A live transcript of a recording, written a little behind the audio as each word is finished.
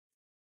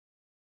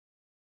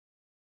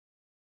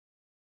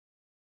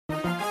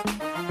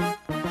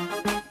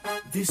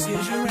This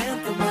is your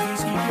anthem,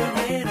 please keep your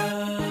head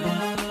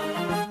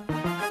up.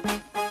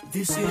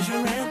 This is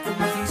your anthem,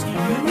 please keep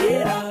your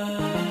head up.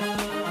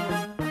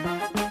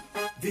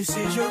 This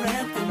is your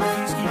anthem,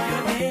 please keep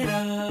your head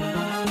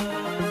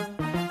up.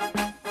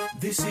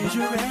 This is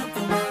your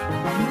anthem.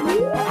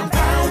 I'm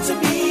proud to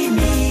be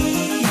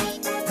me,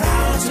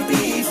 proud to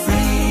be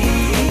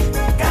free.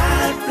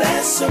 God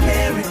bless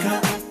America.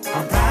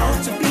 I'm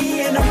proud to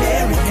be an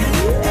American.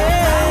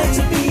 Proud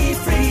to be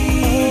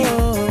free,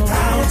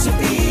 proud to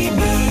be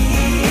me.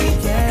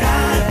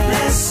 God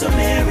bless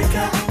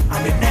America.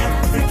 I'm an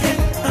African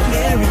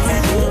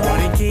American.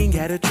 Martin King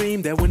had a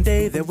dream that one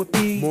day there would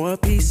be more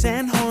peace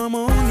and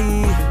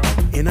harmony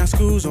in our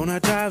schools, on our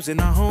jobs, in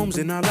our homes,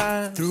 in our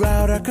lives,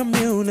 throughout our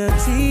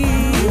community.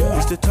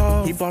 He stood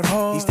tall, he fought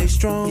hard, he stayed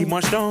strong, he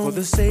marched on for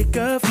the sake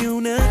of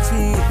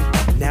unity.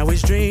 Now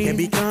his dream can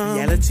become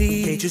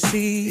reality. Can't you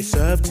see? It's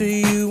up to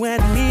you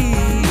and me.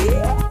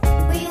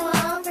 We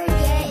won't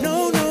forget.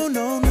 No, no,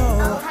 no, no.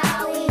 Oh,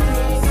 how we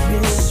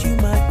miss you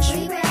much.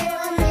 We pray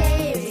on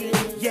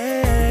it.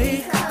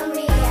 Yeah. Become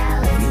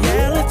reality.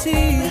 Reality.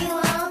 We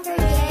won't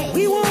forget.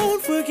 We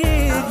won't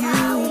forget Oh,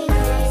 how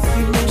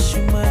you. we miss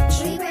you much.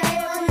 We pray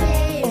on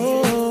it.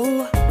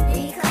 Oh,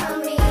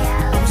 Become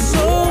reality. I'm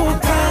so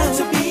proud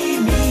to be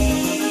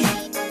me,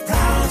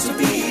 proud to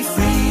be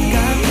free.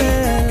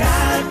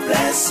 God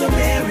bless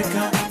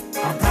America.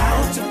 I'm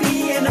proud to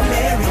be an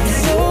American.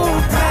 So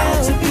proud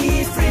to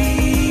be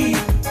free,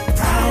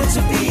 proud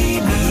to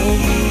be me.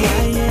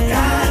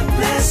 God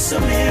bless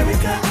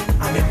America.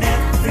 I'm an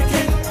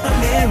African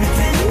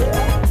American.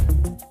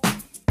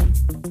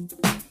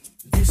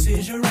 This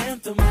is your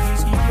anthem,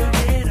 please keep your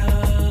head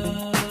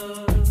up.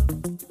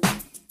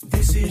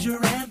 This is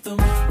your anthem.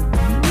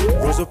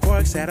 Rosa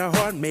Parks had her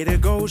heart, made her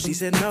go. She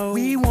said no,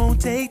 we won't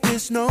take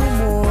this no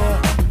more.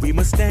 We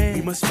must stand,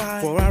 we must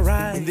fight for our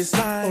rights in this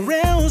life, or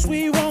else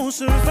we won't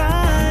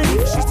survive.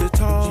 She stood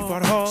tall, she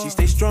fought hard, she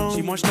stayed strong,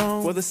 she marched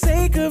on for the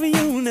sake of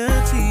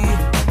unity.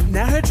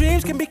 Now her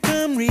dreams can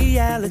become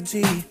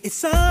reality.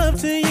 It's up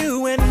to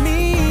you and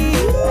me.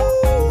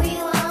 We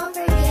won't